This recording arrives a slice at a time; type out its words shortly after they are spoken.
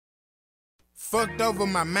Fucked over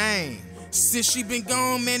my main. Since she been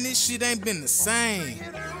gone, man, this shit ain't been the same.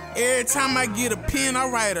 Every time I get a pen, I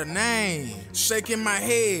write her name. Shaking my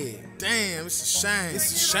head, damn, it's a shame.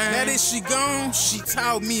 It's a shame. Now that she gone, she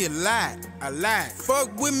taught me a lot.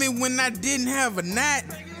 Fuck with me when I didn't have a knot.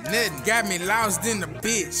 Nothing got me lost in the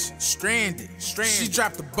bitch, stranded. She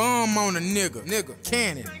dropped a bomb on a nigga,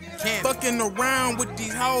 cannon. Fucking around with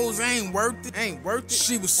these hoes ain't worth it.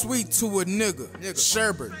 She was sweet to a nigga.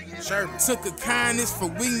 Sherbert. Took a kindness for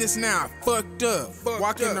weakness, now I fucked up.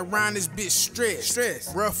 Walking around this bitch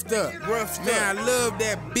stressed. Roughed up. Man, I love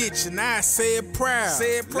that bitch and I say it proud.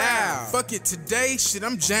 Loud. Fuck it today, shit,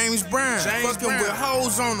 I'm James Brown. Fucking with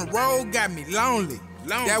hoes on the road got me lonely.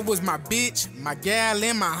 That was my bitch, my gal,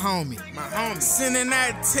 and my homie. Sending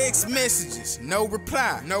out text messages, no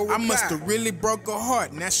reply. I musta really broke her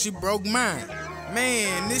heart, now she broke mine.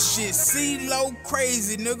 Man, this shit CeeLo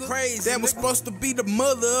crazy, nigga. That was supposed to be the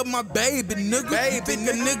mother of my baby, nigga. You think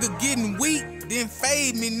a nigga getting weak, then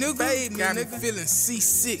fade me, nigga. Got me feeling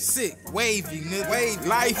sick, wavy, nigga.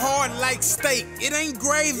 Life hard like steak, it ain't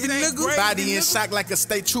gravy, nigga. Body in shock like a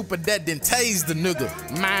state trooper that done tased the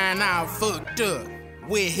nigga. Mine all fucked up.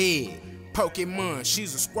 Wet head, Pokemon,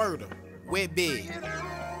 she's a squirter, wet bed.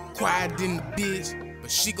 Quiet in the bitch,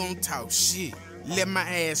 but she gon' talk shit. Let my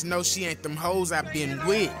ass know she ain't them hoes I been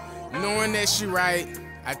with. Knowing that she right,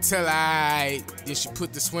 I tell her aight. Then she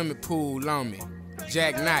put the swimming pool on me.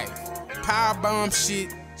 Jackknife, powerbomb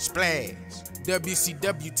shit, splash.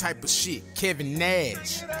 WCW type of shit, Kevin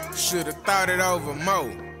Nash. Should've thought it over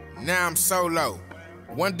more, now I'm solo.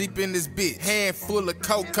 One deep in this bitch, hand full of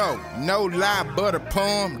cocoa. No lie, butter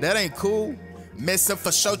palm, that ain't cool. Mess up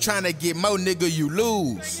for show, tryna get more, nigga, you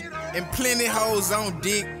lose. And plenty hoes on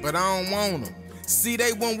dick, but I don't want them. See,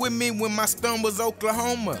 they went with me when my stomach was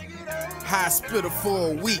Oklahoma. Hospital for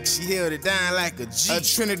a week, she held it down like a G. A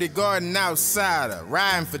Trinity Garden outsider,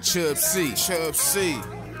 riding for Chubb C.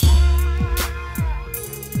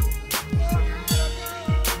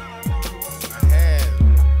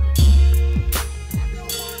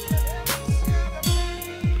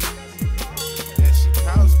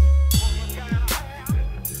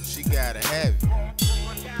 Gotta have it.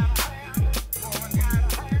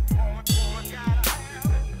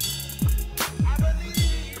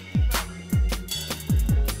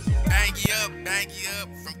 Bang you up,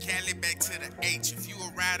 from Cali back to the H. If you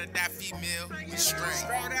a ride or die female, we straight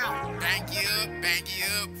out. Bang you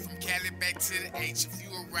up, from Cali back to the H. If you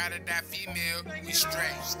a ride or die female, we straight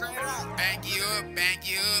out. Bang you up,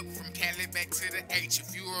 from Cali back to the H.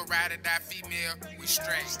 If you a ride or die female, we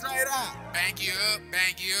straight out. Bang you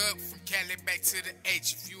up, from Cali back to the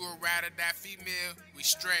H. If you a ride or die female, we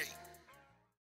straight.